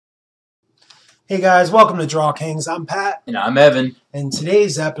Hey guys, welcome to DrawKings. I'm Pat. And I'm Evan. In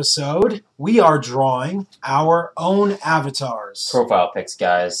today's episode, we are drawing our own avatars. Profile pics,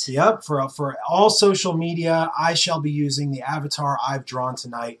 guys. Yep, for all social media, I shall be using the avatar I've drawn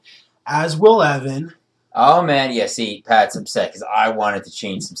tonight, as will Evan. Oh man, yeah, see, Pat's upset because I wanted to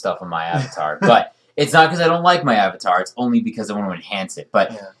change some stuff on my avatar. But it's not because I don't like my avatar, it's only because I want to enhance it.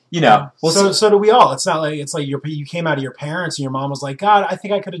 But, you know. So do we all. It's like you came out of your parents and your mom was like, God, I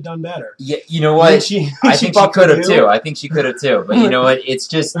think I could have done better. Yeah, you know what? I think she could have too. I think she could have too. But you know what? It's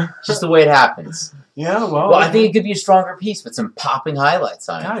just the way it happens. Yeah, well, I think it could be a stronger piece with some popping highlights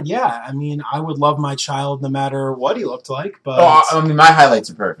on it. God, yeah. I mean, I would love my child no matter what he looked like, but... Oh, I mean, my highlights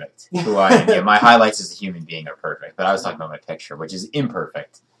are perfect. Who I am. Yeah, my highlights as a human being are perfect. But I was talking about my picture, which is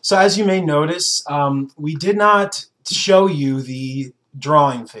imperfect. So as you may notice, we did not show you the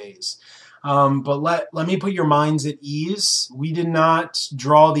drawing phase. But let me put your minds at ease. We did not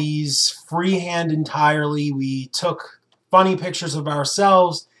draw these freehand entirely. We took funny pictures of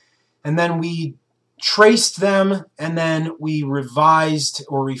ourselves, and then we traced them, and then we revised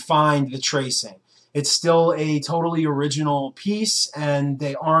or refined the tracing. It's still a totally original piece, and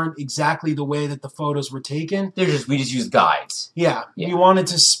they aren't exactly the way that the photos were taken. We just use guides. Yeah, we wanted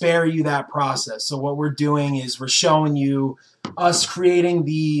to spare you that process. So what we're doing is we're showing you us creating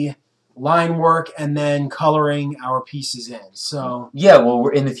the line work and then coloring our pieces in. So yeah, well,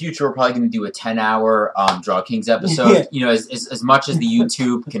 in the future we're probably going to do a 10-hour DrawKings episode. Yeah. You know, as much as the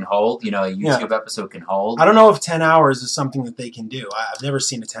YouTube can hold. You know, a YouTube episode can hold. I don't know if 10 hours is something that they can do. I've never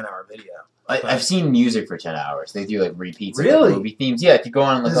seen a 10-hour video. I've seen music for 10 hours. They do like repeats of really? Like, movie themes. Yeah, if you go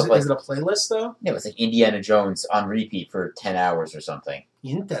on and look up like... Is it a playlist though? Yeah, it's like Indiana Jones on repeat for 10 hours or something.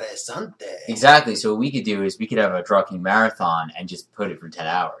 Interesante. Exactly. So what we could do is we could have a DrawKing marathon and just put it for 10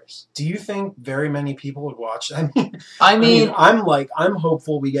 hours. Do you think very many people would watch? I mean, I'm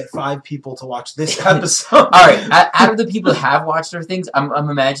hopeful we get 5 people to watch this episode. All right. Out of the people that have watched our things, I'm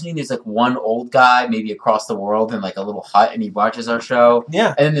imagining there's like one old guy maybe across the world in like a little hut, and he watches our show.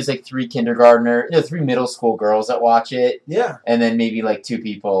 Yeah. And then there's like 3 middle school girls that watch it. Yeah. And then maybe like 2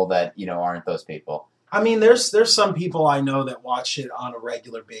 people that, you know, aren't those people. I mean, there's some people I know that watch it on a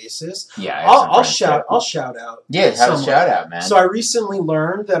regular basis. Yeah, I'll shout out. Yeah, have a shout out, man. So I recently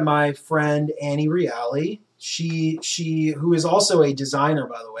learned that my friend Annie Reale, she who is also a designer,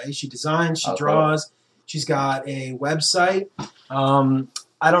 by the way. She designs, she draws. Cool. She's got a website.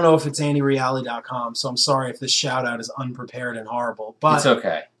 I don't know if it's AnnieReale.com, so I'm sorry if this shout-out is unprepared and horrible. But it's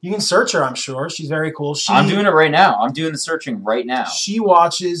okay. You can search her, I'm sure. She's very cool. I'm doing it right now. I'm doing the searching right now. She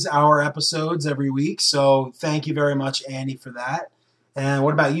watches our episodes every week, so thank you very much, Annie, for that. And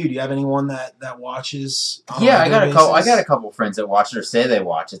what about you? Do you have anyone that watches? Yeah, I got a couple friends that watch it or say they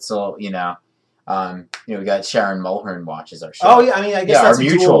watch it, so, you know. We got Sharon Mulhern watches our show. Oh yeah, I mean, I guess that's our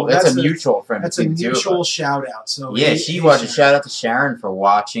mutual. That's a mutual friend. That's a mutual shout out. So yeah, she watches. Shout out to Sharon for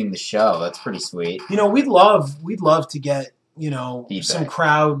watching the show. That's pretty sweet. You know, we'd love to get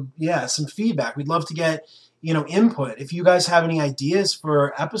feedback. some feedback. We'd love to get input. If you guys have any ideas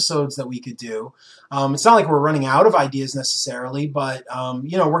for episodes that we could do, it's not like we're running out of ideas necessarily, but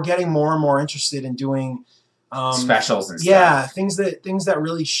we're getting more and more interested in doing. Specials and stuff. Yeah, things that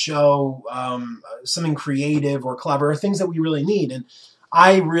really show something creative or clever, things that we really need. And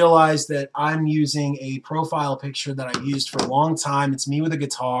I realized that I'm using a profile picture that I've used for a long time. It's me with a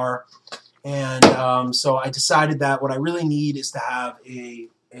guitar, and so I decided that what I really need is to have a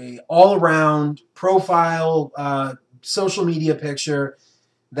all-around profile social media picture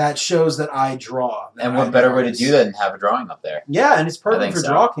that shows that I draw. And what better way to do that than have a drawing up there? Yeah, and it's perfect for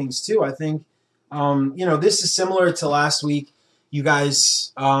DrawKings too. I think. This is similar to last week. You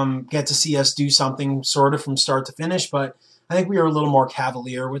guys get to see us do something sort of from start to finish, but I think we were a little more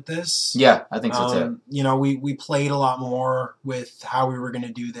cavalier with this. Yeah, I think so too. We played a lot more with how we were going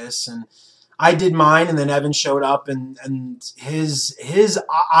to do this, and I did mine, and then Evan showed up, and his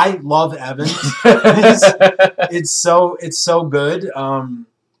I love Evan. It's so good.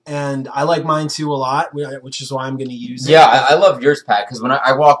 And I like mine too a lot, which is why I'm going to use it. Yeah, I love yours, Pat, because when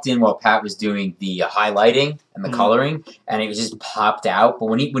I walked in while Pat was doing the highlighting and the coloring, and it was just popped out. But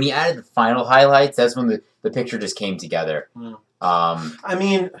when he added the final highlights, that's when the picture just came together. I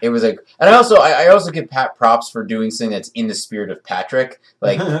mean, it was like, and I also give Pat props for doing something that's in the spirit of Patrick,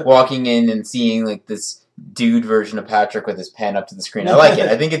 like walking in and seeing like this dude version of Patrick with his pen up to the screen. I like it.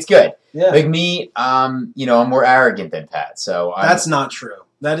 I think it's good. Yeah. Like me, I'm more arrogant than Pat, so that's not true.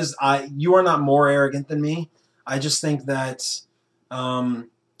 That is, you are not more arrogant than me. I just think that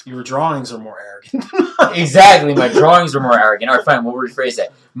your drawings are more arrogant. Exactly, my drawings are more arrogant. All right, fine. We'll rephrase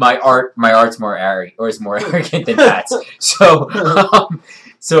that. My art's more arrogant, or is more arrogant than Pat's. So,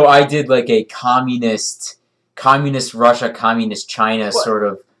 So I did like a communist Russia, communist China sort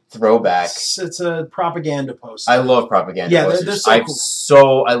of throwback. It's a propaganda poster. I love propaganda posters. They're so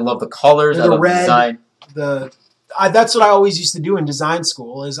cool. I love the colors. I love the design. That's what I always used to do in design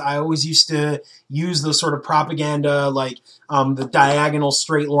school. Is I always used to use those sort of propaganda, like the diagonal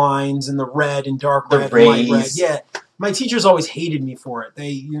straight lines and the red and dark red and light red. Yeah, my teachers always hated me for it.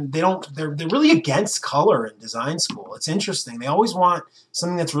 They're really against color in design school. It's interesting. They always want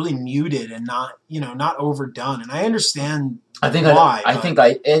something that's really muted and not overdone. And I understand. I think I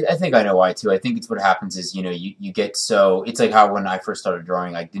know why too. I think it's what happens is you get so it's like how when I first started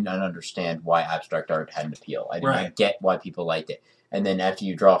drawing, I did not understand why abstract art had an appeal. I did not get why people liked it. And then after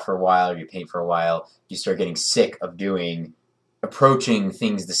you draw for a while or you paint for a while, you start getting sick of approaching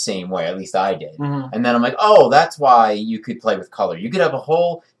things the same way. At least I did. Mm-hmm. And then I'm like, oh, that's why you could play with color. You could have a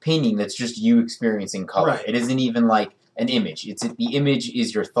whole painting that's just you experiencing color. Right. It isn't even like an image. The image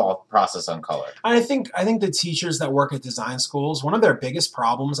is your thought process on color. And I think the teachers that work at design schools, one of their biggest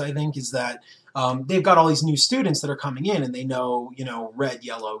problems, I think, is that they've got all these new students that are coming in, and they know red,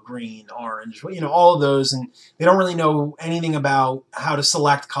 yellow, green, orange, all of those, and they don't really know anything about how to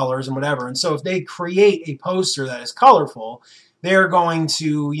select colors and whatever. And so if they create a poster that is colorful, they're going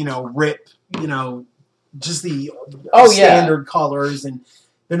to rip just the standard colors, and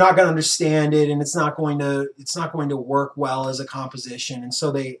they're not going to understand it, and it's not going to work well as a composition. And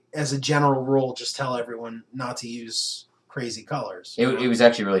so they, as a general rule, just tell everyone not to use crazy colors. It was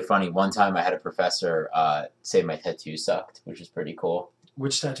actually really funny. One time I had a professor say my tattoo sucked, which is pretty cool.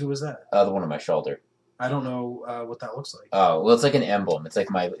 Which tattoo was that? The one on my shoulder. I don't know what that looks like. Oh, well, it's like an emblem. It's like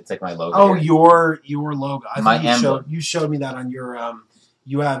my logo. Oh, your logo. You showed me that on your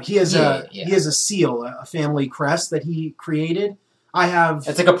he has a seal, a family crest that he created. I have.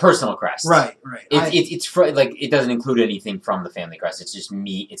 It's like a personal crest. Right. It's like it doesn't include anything from the family crest. It's just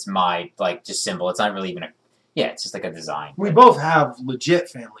me. It's my just symbol. It's not really even it's just like a design. We both have legit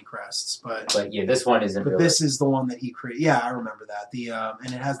family crests, but yeah, this one isn't. But this is the one that he created. Yeah, I remember that.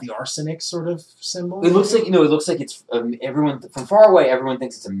 And it has the arsenic sort of symbol. It looks like it's everyone from far away. Everyone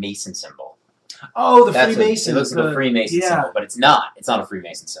thinks it's a Mason symbol. Oh, the Freemason. It looks like a Freemason symbol, but it's not. It's not a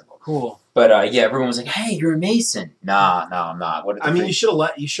Freemason symbol. Cool. But everyone was like, "Hey, you're a Mason." Nah, no, I'm not. You should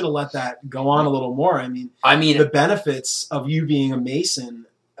have let that go on a little more. I mean, the benefits of you being a Mason,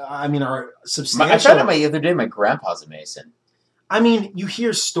 are substantial. I found out the other day my grandpa's a Mason. You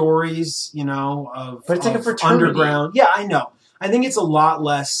hear stories, of but it's like a fraternity. Underground. Yeah, I know. I think it's a lot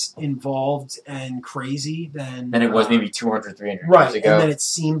less involved and crazy than it was maybe 200, 300 years ago. And then it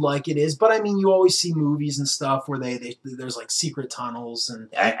seemed like it is. But you always see movies and stuff where there's like secret tunnels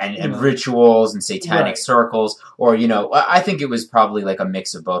and rituals and satanic circles. Or, I think it was probably like a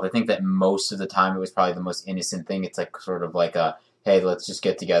mix of both. I think that most of the time it was probably the most innocent thing. It's like sort of like hey, let's just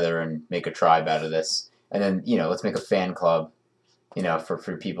get together and make a tribe out of this. And then, let's make a fan club.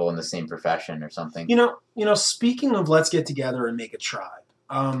 For people in the same profession or something. Speaking of let's get together and make a tribe.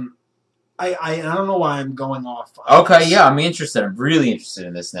 I don't know why I'm going off. Okay, yeah, I'm interested. I'm really interested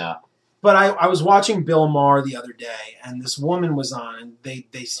in this now. But I was watching Bill Maher the other day, and this woman was on, and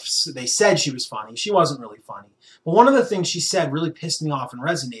they said she was funny. She wasn't really funny. But one of the things she said really pissed me off and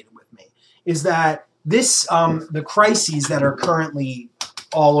resonated with me is that this the crises that are currently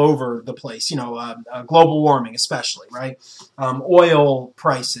all over the place, global warming especially, right? Oil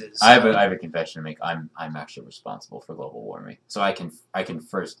prices. I have a confession to make. I'm actually responsible for global warming, so I can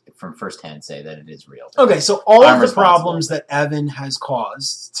from firsthand say that it is real. Okay, so all of the problems that Evan has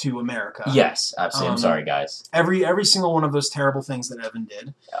caused to America. Yes, absolutely. I'm sorry, guys. Every single one of those terrible things that Evan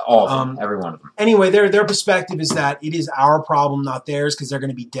did. All of them. Every one of them. Anyway, their perspective is that it is our problem, not theirs, because they're going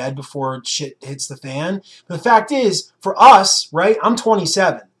to be dead before shit hits the fan. But the fact is, for us, right? I'm 27.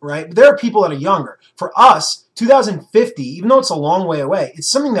 Right? But there are people that are younger. For us, 2050, even though it's a long way away, it's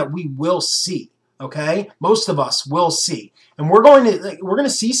something that we will see. Okay, most of us will see, and we're going to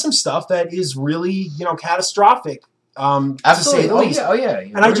see some stuff that is really catastrophic. Absolutely. To say the least. Oh yeah.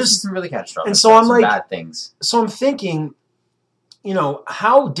 And I just some really catastrophic. And so I'm like bad things. So I'm thinking,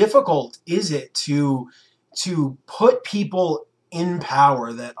 how difficult is it to put people in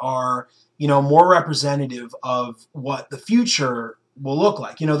power that are more representative of what the future will look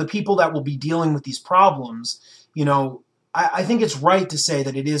like. The people that will be dealing with these problems, I think it's right to say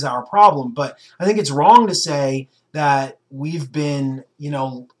that it is our problem, but I think it's wrong to say that we've been,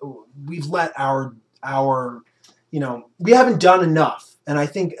 we've let we haven't done enough. And I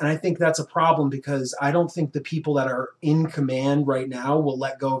think that's a problem because I don't think the people that are in command right now will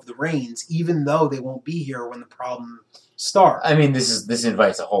let go of the reins, even though they won't be here when the problem star. I mean, this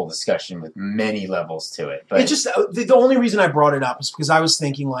invites a whole discussion with many levels to it. But it just the only reason I brought it up is because I was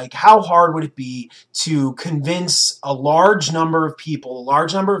thinking, like, how hard would it be to convince a large number of people, a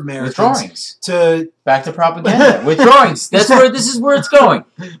large number of Americans, with drawings to back to propaganda with drawings. This is where it's going.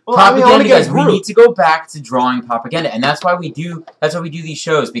 Well, Propaganda, guys. We need to go back to drawing propaganda, and that's why we do these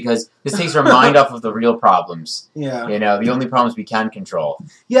shows, because this takes our mind off of the real problems. Yeah, the only problems we can control.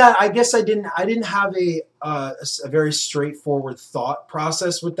 Yeah, I guess I didn't have a very straightforward thought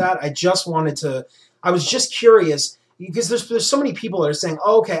process with that. I just wanted to. I was just curious because there's so many people that are saying,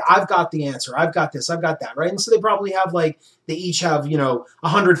 oh, okay, I've got the answer, I've got this, I've got that, right? And so they probably have they each have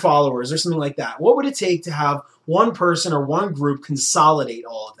 100 followers or something like that. What would it take to have one person or one group consolidate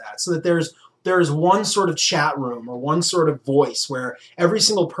all of that so that there's one sort of chat room or one sort of voice where every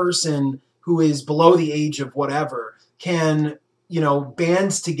single person who is below the age of whatever can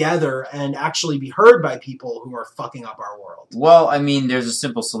bands together and actually be heard by people who are fucking up our world? Well, I mean, there's a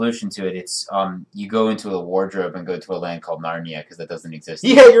simple solution to it. It's you go into a wardrobe and go to a land called Narnia, because that doesn't exist.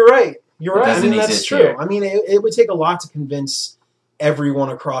 Yeah, you're right. You're right. I mean, that's true. Here. I mean, it would take a lot to convince everyone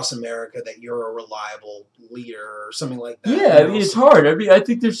across America that you're a reliable leader or something like that. Yeah, I mean, it's hard. I mean, I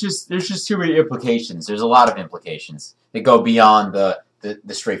think there's just too many implications. There's a lot of implications that go beyond the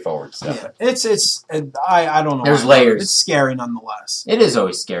straightforward stuff. Yeah, I don't know. There's layers. It's scary nonetheless. It is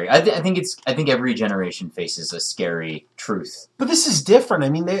always scary. I think every generation faces a scary truth. But this is different. I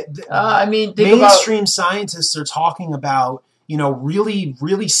mean, mainstream scientists are talking about really,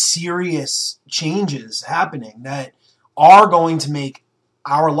 really serious changes happening that are going to make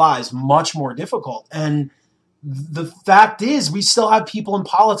our lives much more difficult. And the fact is, we still have people in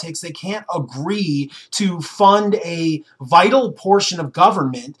politics that can't agree to fund a vital portion of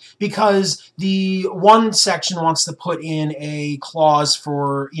government because the one section wants to put in a clause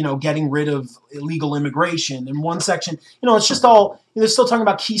for, getting rid of illegal immigration. And one section, it's just all, they're still talking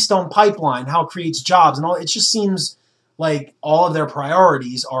about Keystone Pipeline, how it creates jobs and all. It just seems like all of their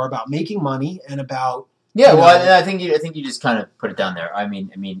priorities are about making money and about. Yeah, well, I think you just kind of put it down there. I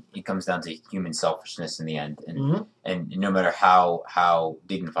mean, it comes down to human selfishness in the end, and no matter how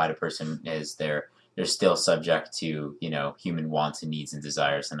dignified a person is, they're still subject to human wants and needs and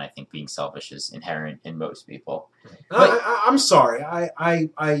desires. And I think being selfish is inherent in most people. But, I'm sorry.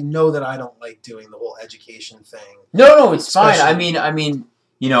 I know that I don't like doing the whole education thing. No, it's fine. I mean.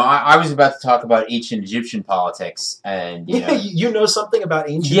 I was about to talk about ancient Egyptian politics, and you know something about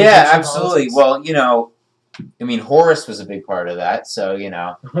ancient. Yeah, Egyptian absolutely. Politics? Well, Horus was a big part of that, so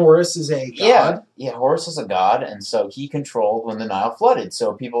Horus is a god. Yeah, Horus is a god, and so he controlled when the Nile flooded.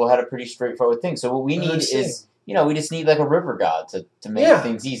 So people had a pretty straightforward thing. So what we need is. We just need like a river god to make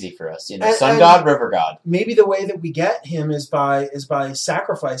things easy for us. Sun god, river god. Maybe the way that we get him is by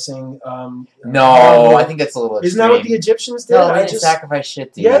sacrificing. No, I think that's a little extreme. Isn't that what the Egyptians did? No, they didn't sacrifice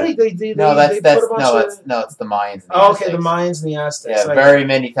shit, dude. Yeah, they did. It's the Mayans. And the okay, the Mayans and the Aztecs. Yeah, very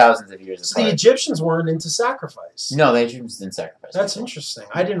many thousands of years. So the Egyptians weren't into sacrifice. No, the Egyptians didn't sacrifice. That's interesting.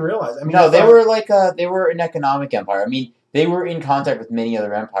 I didn't realize. I mean, they were an economic empire. I mean. They were in contact with many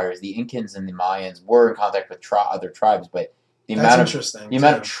other empires. The Incans and the Mayans were in contact with other tribes, but the amount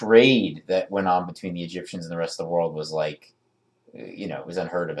of trade that went on between the Egyptians and the rest of the world was was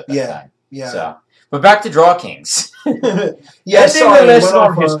unheard of at that time. Yeah. So, but back to DrawKings. Yeah, sorry, went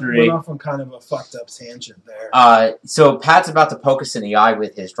off on kind of a fucked up tangent there. So Pat's about to poke us in the eye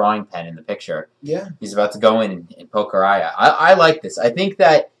with his drawing pen in the picture. Yeah. He's about to go in and poke our eye out. I like this. I think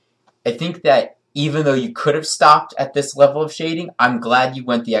that even though you could have stopped at this level of shading, I'm glad you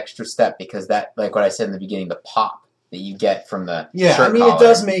went the extra step, because that, like what I said in the beginning, the pop that you get from the shirt collar. It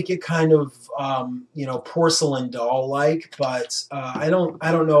does make it kind of porcelain doll-like, but I don't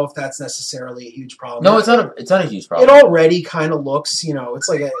know if that's necessarily a huge problem. No, it's not a huge problem. It already kind of looks, it's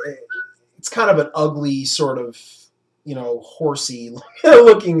like it's kind of an ugly sort of horsey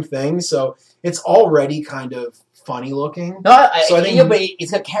looking thing, so it's already kind of funny looking. No, I think, but it's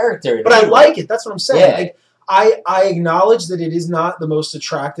got character. But I like it. That's what I'm saying. Yeah. Like, I acknowledge that it is not the most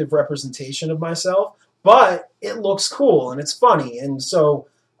attractive representation of myself, but it looks cool and it's funny. And so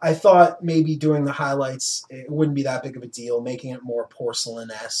I thought maybe doing the highlights, it wouldn't be that big of a deal. Making it more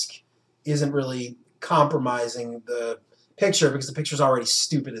porcelain-esque isn't really compromising the picture, because the picture's already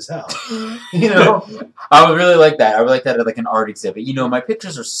stupid as hell. I would really like that. I would like that at like an art exhibit. My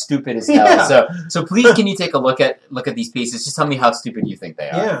pictures are stupid as hell. Yeah. So please, can you take a look at these pieces? Just tell me how stupid you think they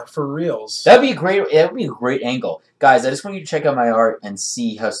are. Yeah, for reals. That'd be a great angle, guys. I just want you to check out my art and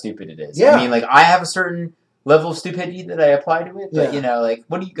see how stupid it is. Yeah. I mean, I have a certain level of stupidity that I apply to it, but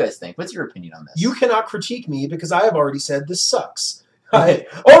what do you guys think? What's your opinion on this? You cannot critique me because I have already said this sucks. Right.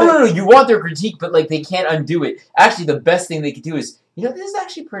 Oh no, you want their critique, but like they can't undo it. Actually, the best thing they could do is, this is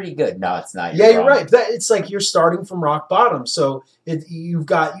actually pretty good. No, it's not. You're right. It's like you're starting from rock bottom, so you've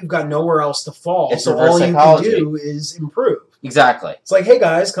got nowhere else to fall. It's so reverse all psychology. You can do is improve. Exactly. It's like, hey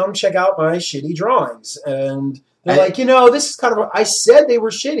guys, come check out my shitty drawings, and they're like, this is kind of. I said they were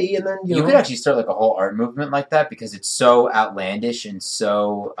shitty, and then you could actually start like a whole art movement like that because it's so outlandish and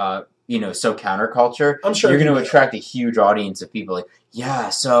so so counterculture. I'm sure you're going to attract a huge audience of people. Like, yeah,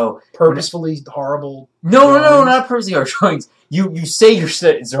 so purposefully horrible. No, not purposely horrible drawings. You say your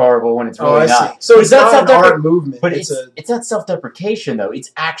shit is horrible when it's really not. So it's not an art movement. But it's not self-deprecation, though.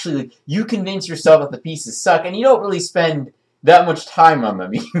 It's actually, like, you convince yourself that the pieces suck, and you don't really spend that much time on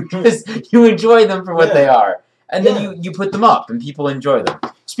them. Because you enjoy them for what they are. And then you put them up, and people enjoy them.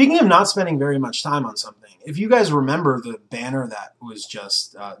 Speaking of not spending very much time on something, if you guys remember the banner that was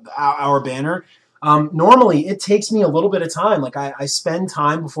just our banner, normally it takes me a little bit of time. Like I spend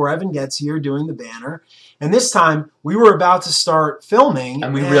time before Evan gets here doing the banner. And this time we were about to start filming,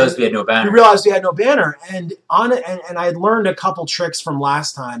 and we realized we had no banner. And I had learned a couple tricks from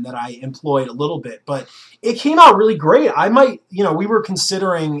last time that I employed a little bit, but it came out really great. I might, we were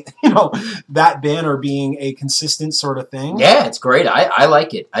considering, that banner being a consistent sort of thing. Yeah, it's great. I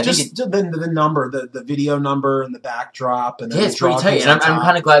like it. I think the number, the video number, and the backdrop, and then it's pretty tight. And I'm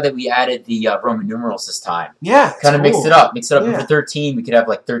kind of glad that we added the Roman numerals this time. Yeah, kind of mixed it up. And for 13, we could have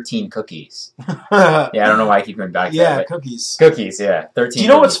like 13 cookies. I don't know why I keep going back to that. Yeah, cookies. Cookies, yeah. 13. Do you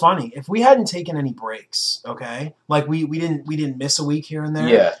know what's funny? If we hadn't taken any breaks, okay? Like we didn't miss a week here and there.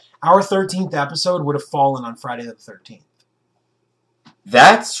 Yeah. Our 13th episode would have fallen on Friday the 13th.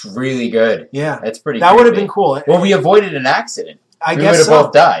 That's really good. Yeah. That's pretty That would have been cool. Well, we avoided an accident. I guess we would have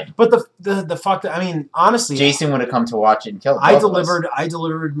both died. But the fuck that, I mean, honestly, Jason would have come to watch it and killed I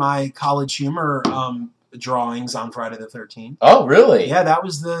delivered my College Humor drawings on Friday the 13th. Oh, really? Yeah, that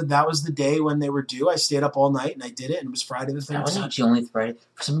was the day when they were due. I stayed up all night and I did it, and it was Friday the 13th. That was actually only Friday.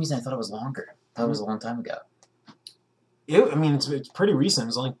 For some reason, I thought it was longer. I thought it was a long time ago. It's pretty recent. It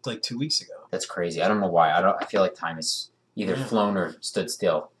was only like 2 weeks ago. That's crazy. I don't know why. I feel like time has either flown or stood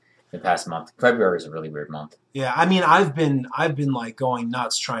still the past month. February is a really weird month. Yeah, I mean, I've been like going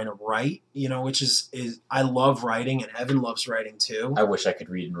nuts trying to write, which is I love writing, and Evan loves writing too. I wish I could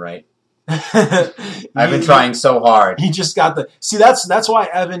read and write. I've been trying so hard. He just got that's why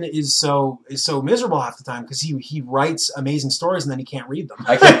Evan is so miserable half the time, because he writes amazing stories and then he can't read them.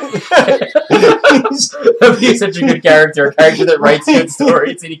 I can't. He's such a good character, a character that writes good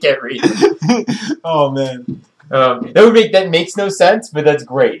stories and he can't read them. Oh man. That makes no sense, but that's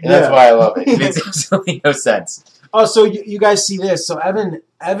great. And that's why I love it. It makes absolutely no sense. Oh, so you guys see this? So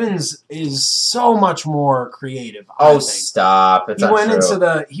Evans is so much more creative. Oh, stop! He went into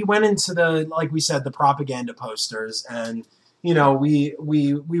the like we said, the propaganda posters, and we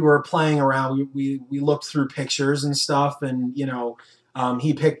were playing around. We looked through pictures and stuff, and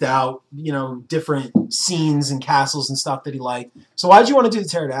he picked out different scenes and castles and stuff that he liked. So why did you want to do the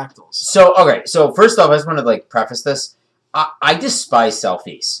pterodactyls? So first off, I just want to preface this. I despise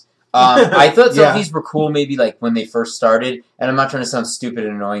selfies. I thought selfies were cool maybe like when they first started, and I'm not trying to sound stupid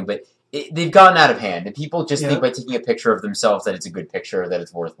and annoying, but they've gotten out of hand, and people just think by taking a picture of themselves that it's a good picture, that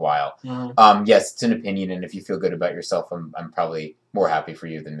it's worthwhile. Mm-hmm. Yes, it's an opinion, and if you feel good about yourself, I'm probably more happy for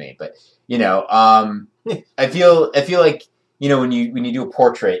you than me. But I feel like when you do a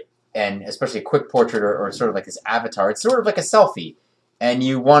portrait, and especially a quick portrait or sort of like this avatar, it's sort of like a selfie, and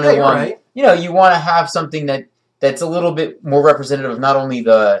you want to you want to have something that's a little bit more representative of not only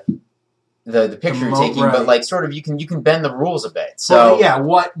the picture you're taking, but like sort of you can bend the rules a bit. So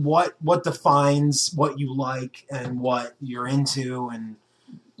what defines what you like and what you're into, and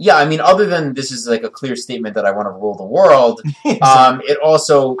I mean, other than this is like a clear statement that I want to rule the world, it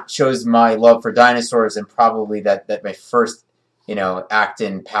also shows my love for dinosaurs, and probably that my first act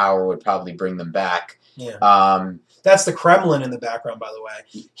in power would probably bring them back. Yeah. That's the Kremlin in the background, by the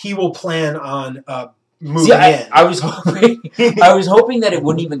way. He will plan on moving in. I was hoping that it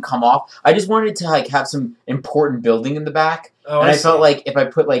wouldn't even come off. I just wanted to have some important building in the back, and I felt like if I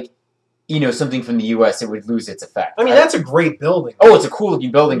put something from the U.S., it would lose its effect. I mean, that's a great building. Oh, it's a cool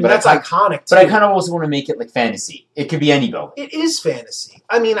looking building, but that's iconic too. But I kind of also want to make it like fantasy. It could be any building. It is fantasy.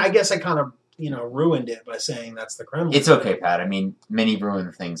 I mean, I guess I kind of ruined it by saying that's the Kremlin. It's okay, Pat. I mean, many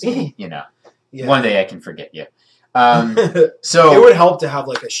ruin things. Yeah. One day I can forget you. So it would help to have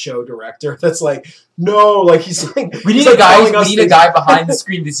like a show director that's like, no, like he's like, we need a guy behind the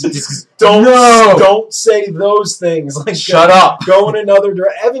screen. Don't say those things. Like, shut up. Go in another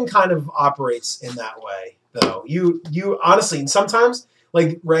direction. Evan kind of operates in that way, though. You honestly, and sometimes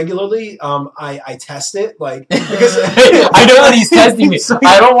regularly. I test it because I know that he's testing me. So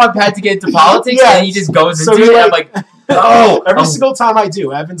I don't want Pat to get into politics, and he just goes into it. I'm like, no. Every single time I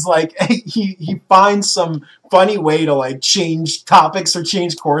do, Evan's like he finds some funny way to change topics or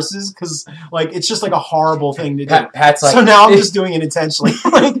change courses because it's just a horrible thing to do. Pat's like, so now I'm just doing it intentionally.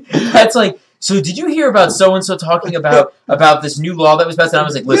 Pat's like, so did you hear about so and so talking about this new law that was passed? And I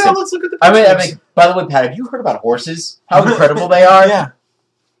was like, listen, let's look at the I'm like, by the way, Pat, have you heard about horses? How incredible they are.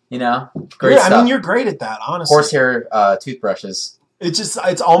 Yeah. Great stuff. I mean, you're great at that, honestly. Horsehair toothbrushes.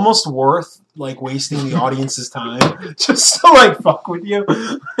 It's almost worth wasting the audience's time just to fuck with you.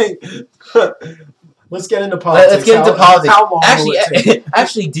 Let's get into politics. Let's get into politics. How long will it take?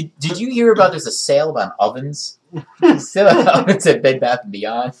 Actually, did you hear about there's a sale about ovens? Sale on ovens at Bed Bath &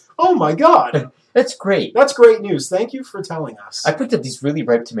 Beyond. Oh my god. That's great. That's great news. Thank you for telling us. I picked up these really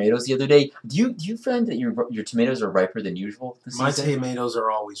ripe tomatoes the other day. Do you find that your tomatoes are riper than usual this season? My tomatoes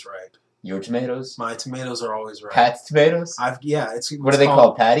are always ripe. Your tomatoes? My tomatoes are always ripe. Pat's tomatoes? What are they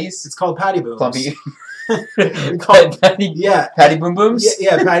called? Patties? It's called patty booms. Clumpy. Yeah. Patty boom booms?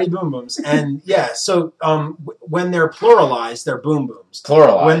 Yeah, patty boom booms. And so when they're pluralized, they're boom booms.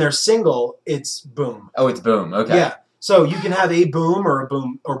 Pluralized. When they're single, it's boom. Oh, it's boom. Okay. Yeah. So you can have a boom or a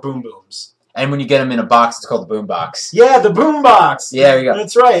boom or boom booms. And when you get them in a box, it's called the boom box. Yeah, the boom box. Yeah, there you go.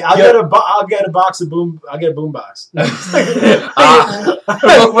 That's right. I'll get a box of boom. I'll get a boom box. I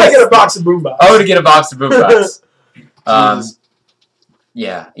get a box of boom box. I would get a box of boom box.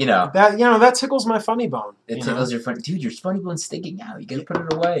 Yeah, that tickles my funny bone. It tickles your funny, dude. Your funny bone's sticking out. You gotta put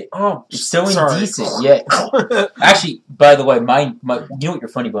it away. Oh, it's so sorry. indecent. Yeah. Actually, by the way, you know what your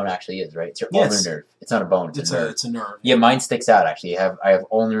funny bone actually is, right? It's your ulnar nerve. It's not a bone. It's a nerve. It's a nerve. Yeah, mine sticks out. Actually, I have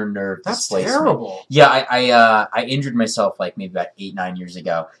ulnar nerve displacement. That's terrible. Yeah, I injured myself maybe about 8-9 years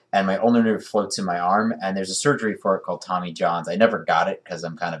ago, and my ulnar nerve floats in my arm, and there's a surgery for it called Tommy John's. I never got it because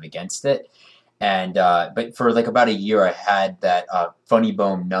I'm kind of against it. And but for about a year, I had that funny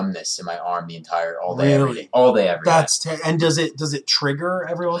bone numbness in my arm all day, every day. That's and does it trigger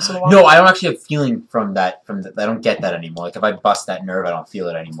every once in a while? No, I don't actually have feeling from that. I don't get that anymore. If I bust that nerve, I don't feel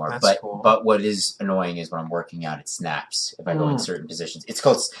it anymore. That's cool. But what is annoying is when I'm working out, it snaps if I go in certain positions.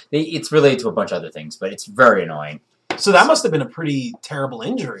 It's related to a bunch of other things, but it's very annoying. So that must have been a pretty terrible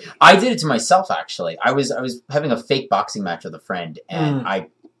injury. I did it to myself actually. I was having a fake boxing match with a friend, and I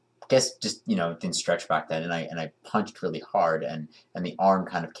guess just didn't stretch back then, and I punched really hard, and the arm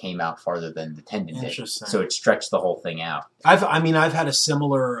kind of came out farther than the tendon did, so it stretched the whole thing out. I've had a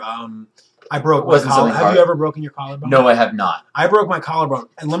similar. I broke my collarbone. Have you ever broken your collarbone? No, I have not. I broke my collarbone,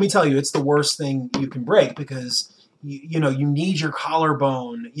 and let me tell you, it's the worst thing you can break because you need your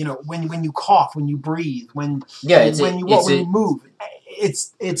collarbone. When you cough, when you breathe, when you move.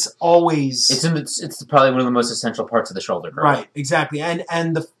 It's always it's probably one of the most essential parts of the shoulder. Right, exactly.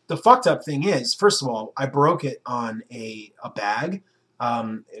 And the fucked up thing is, first of all, I broke it on a bag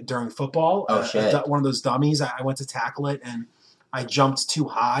during football. Oh shit! One of those dummies. I went to tackle it and I jumped too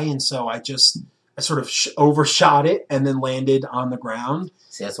high, and so I sort of overshot it and then landed on the ground.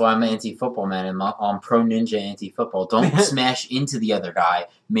 See, that's why I'm anti-football, man. I'm pro ninja anti-football. Don't smash into the other guy.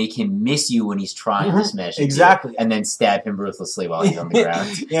 Make him miss you when he's trying to smash into exactly, you, and then stab him ruthlessly while he's on the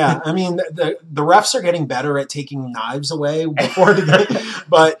ground. Yeah, I mean the refs are getting better at taking knives away before the game,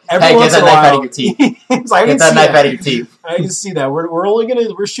 but every once in a while, out of your teeth. Get that knife out of your teeth. I can see that.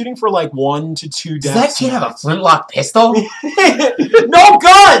 We're shooting for 1 to 2 deaths. Does that kid have a flintlock pistol? No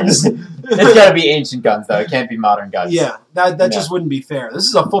guns. It's got to be ancient guns, though. It can't be modern guns. Yeah, that just wouldn't be fair. This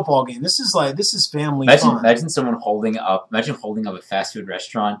is a football game. This is family fun. Imagine someone holding up a fast food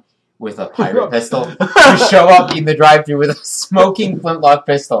restaurant with a pirate pistol. You show up in the drive-thru with a smoking flintlock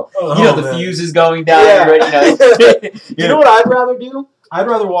pistol. The fuse is going down. Yeah. You know what I'd rather do? I'd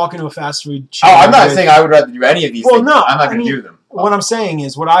rather walk into a fast food chain. Oh, I'm not saying I would rather do any of these things. No, I'm not going to do them. What I'm saying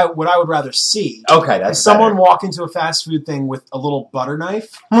is what I would rather see. Okay, that's is someone walk into a fast food thing with a little butter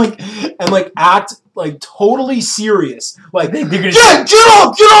knife, and act totally serious, get on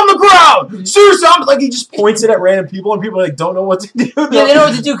the ground. Seriously, he just points it at random people, and people don't know what to do. Yeah, they know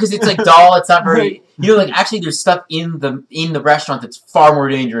what to do because it's dull. It's not very. Actually, there's stuff in the restaurant that's far more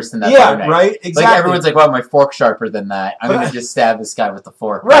dangerous than that. Yeah, right. Exactly. Everyone's wow, my fork's sharper than that. I'm going to just stab this guy with the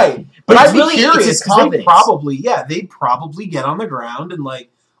fork. Right. But I'd be because curious. They'd probably get on the ground and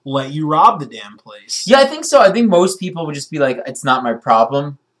let you rob the damn place. Yeah, I think so. I think most people would just be like, it's not my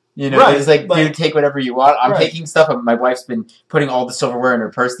problem. Right. It's dude, take whatever you want. I'm taking stuff. My wife's been putting all the silverware in her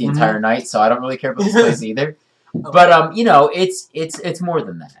purse the entire night, so I don't really care about this place either. But it's more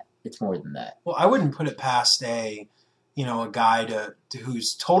than that. It's more than that. Well, I wouldn't put it past a a guy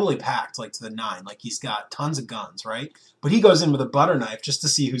who's totally packed, like, to the nine. Like, he's got tons of guns, right? But he goes in with a butter knife just to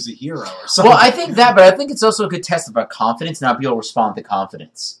see who's a hero or something. Well, I think that, but I think it's also a good test about confidence, not be able to respond to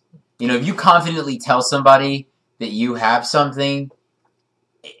confidence. If you confidently tell somebody that you have something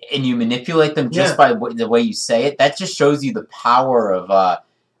and you manipulate them just by the way you say it, that just shows you the power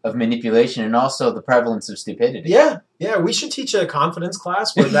of manipulation and also the prevalence of stupidity. Yeah, we should teach a confidence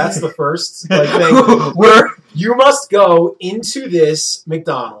class where that's the first thing. Where you must go into this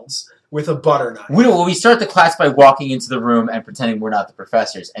McDonald's with a butter knife. We start the class by walking into the room and pretending we're not the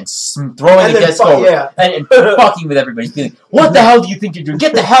professors and throwing the desk over and fucking with everybody. Being like, what the hell do you think you're doing?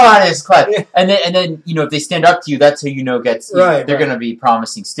 Get the hell out of this class! Yeah. And then if they stand up to you, that's who they're going to be a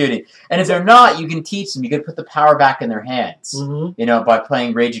promising student. And if they're not, you can teach them. You got to put the power back in their hands. Mm-hmm. By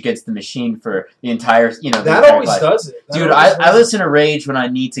playing Rage Against the Machine for the entire that always class. Does it, dude. I listen to Rage when I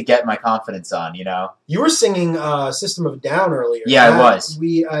need to get my confidence on. You were singing System of a Down earlier. Yeah, I was.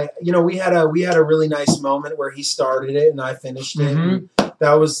 We had a really nice moment where he started it and I finished it. Mm-hmm.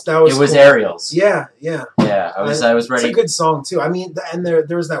 That was it was cool. Ariel's. Yeah. I was ready. It's a good song too. I mean, and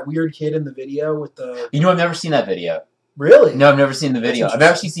there was that weird kid in the video with the. I've never seen that video. Really? No, I've never seen the video. I've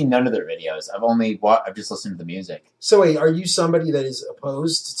actually seen none of their videos. I've just listened to the music. So wait, are you somebody that is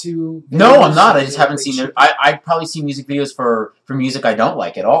opposed to? No, I'm not. I just haven't seen it. I've probably seen music videos for music I don't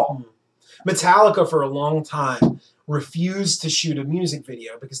like at all. Metallica for a long time refused to shoot a music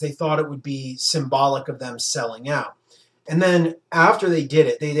video because they thought it would be symbolic of them selling out. And then after they did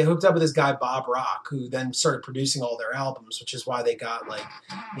it, they hooked up with this guy, Bob Rock, who then started producing all their albums, which is why they got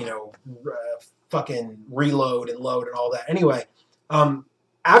fucking Reload and Load and all that. Anyway,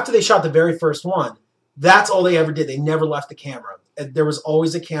 after they shot the very first one, that's all they ever did. They never left the camera. There was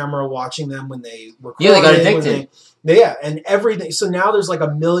always a camera watching them when they recorded. Yeah, they got addicted. And everything. So now there's like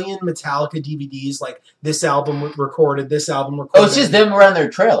 1 million Metallica DVDs, like this album recorded, this album recorded. Oh, it's just them around their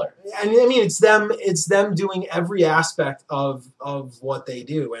trailer. And I mean, it's them doing every aspect of what they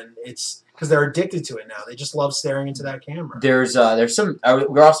do, and it's because they're addicted to it now. They just love staring into that camera. There's some.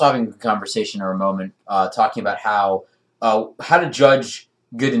 We're also having a conversation or a moment talking about how to judge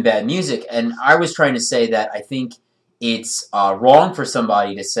good and bad music, and I was trying to say that I think it's wrong for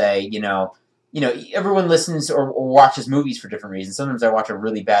somebody to say, everyone listens or watches movies for different reasons. Sometimes I watch a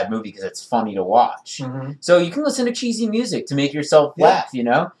really bad movie because it's funny to watch. Mm-hmm. So you can listen to cheesy music to make yourself laugh,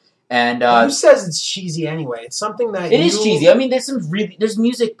 And who says it's cheesy anyway? It's something that it is cheesy. I mean, there's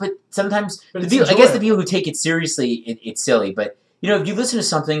music, but sometimes I guess the people who take it seriously, it's silly. But if you listen to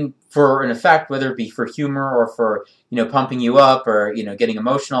something for an effect, whether it be for humor or for pumping you up or getting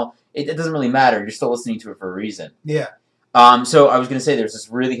emotional, it doesn't really matter. You're still listening to it for a reason. Yeah. So I was going to say there's this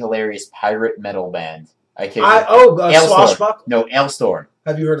really hilarious pirate metal band. Swashbuckle? No, Ailstorm.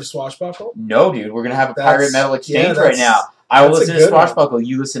 Have you heard of Swashbuckle? No, dude. We're going to have a pirate metal exchange right now. I will listen to Swashbuckle.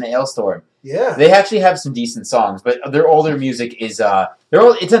 You listen to Ailstorm. Yeah. They actually have some decent songs, but their older music is it's not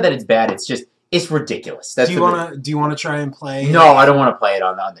that it's bad. It's just it's ridiculous. Do you want to try and play? No, I don't want to play it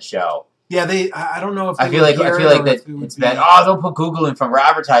on the show. Yeah, I don't know if I feel like that it's bad. Oh, don't put Google in front. We're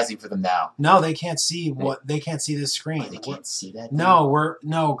advertising for them now. No, they can't see they can't see this screen. They can't see that. No,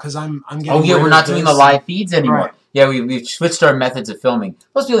 because I'm getting. Oh yeah, we're not doing the live feeds anymore. Right. Yeah, we've switched our methods of filming.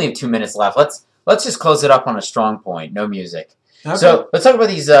 Plus, we only have 2 minutes left. Let's just close it up on a strong point. No music. Okay. So let's talk about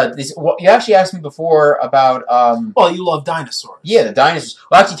these. You actually asked me before about. Well, you love dinosaurs. Yeah, the dinosaurs.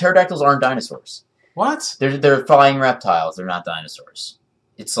 Well, actually, pterodactyls aren't dinosaurs. What? They're flying reptiles. They're not dinosaurs.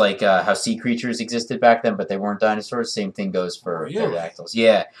 It's like how sea creatures existed back then, but they weren't dinosaurs. Same thing goes for pterodactyls.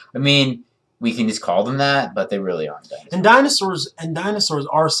 Yeah, I mean, we can just call them that, but they really aren't dinosaurs. And dinosaurs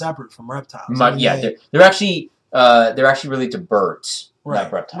are separate from reptiles. They're actually related to birds,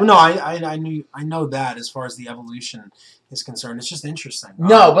 not reptiles. No, I know that as far as the evolution is concerned. It's just interesting.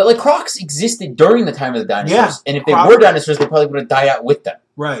 No, but crocs existed during the time of the dinosaurs, and if they were dinosaurs, they probably would have died out with them.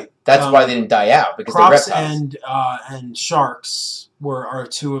 Right. That's why they didn't die out because they're reptiles. And sharks are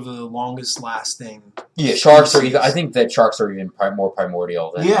two of the longest lasting. Yeah, sharks are. I think that sharks are even more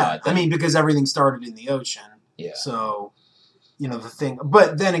primordial than. I mean, because everything started in the ocean. Yeah. So, the thing.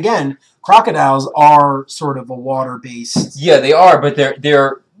 But then again, crocodiles are sort of a water-based. Yeah, they are, but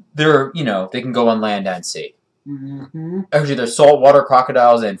they're they can go on land and sea. Mm-hmm. Actually, there's saltwater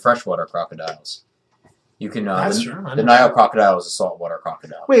crocodiles and freshwater crocodiles. You can. That's true. The Nile crocodile is a saltwater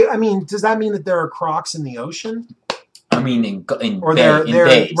crocodile. Wait, I mean, does that mean that there are crocs in the ocean? I mean, in they're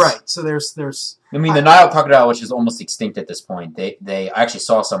bays. Right. So there's. I mean, the Nile crocodile, which is almost extinct at this point. I actually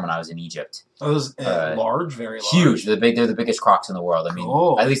saw some when I was in Egypt. Those large, very large, huge. They're the biggest crocs in the world. I mean,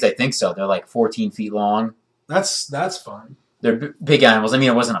 at least I think so. They're like 14 feet long. That's fun. They're big animals. I mean,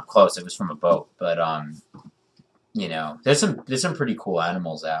 it wasn't up close. It was from a boat, but you know, there's some pretty cool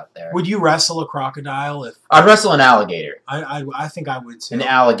animals out there. Would you wrestle a crocodile? If I'd wrestle an alligator. I think I would too. An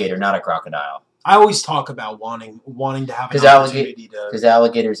alligator, not a crocodile. I always talk about wanting to have an opportunity because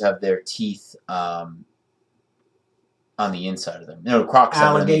alligators have their teeth on the inside of them. No, crocs.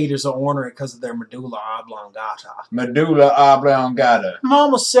 Alligators are ornery because of their medulla oblongata. Medulla oblongata.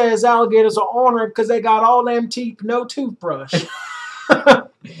 Mama says alligators are ornery because they got all them teeth, no toothbrush.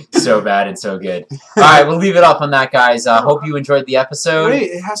 So bad and so good. All right, we'll leave it up on that, guys. Hope you enjoyed the episode.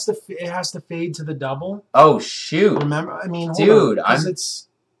 Wait, it has to fade to the double. Oh shoot! Remember, I mean, dude,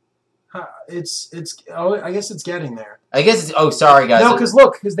 Oh, I guess it's getting there. I guess it's. Oh, sorry, guys. No,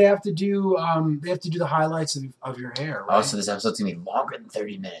 because they have to do the highlights of your hair. Right? Oh, so this episode's gonna be longer than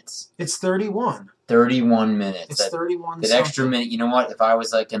 30 minutes. It's 31. 31 minutes. It's 31. That extra minute. You know what? If I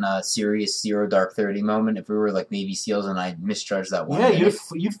was like in a serious Zero Dark 30 moment, if we were like Navy SEALs and I misjudged that one, minute,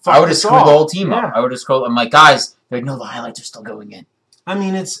 I would have screwed the whole team up. I would have scrolled. I'm like, guys, like, no, the highlights are still going in. I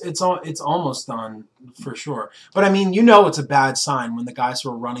mean, it's almost done for sure. But I mean, you know, it's a bad sign when the guys who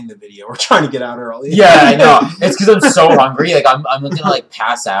are running the video are trying to get out early. Yeah, I know. It's because I'm so hungry. Like I'm gonna like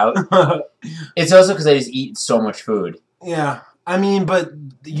pass out. It's also because I just eat so much food. Yeah, I mean, but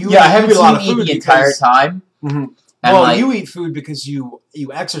I haven't seen you eat the entire time. Mm-hmm. Well, like, you eat food because you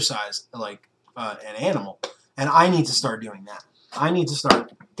exercise like an animal, and I need to start doing that. I need to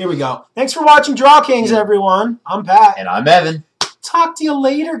start. Here we go. Thanks for watching DrawKings, everyone. I'm Pat. And I'm Evan. Talk to you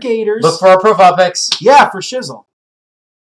later, Gators. Look for our profile pics. Yeah, for shizzle.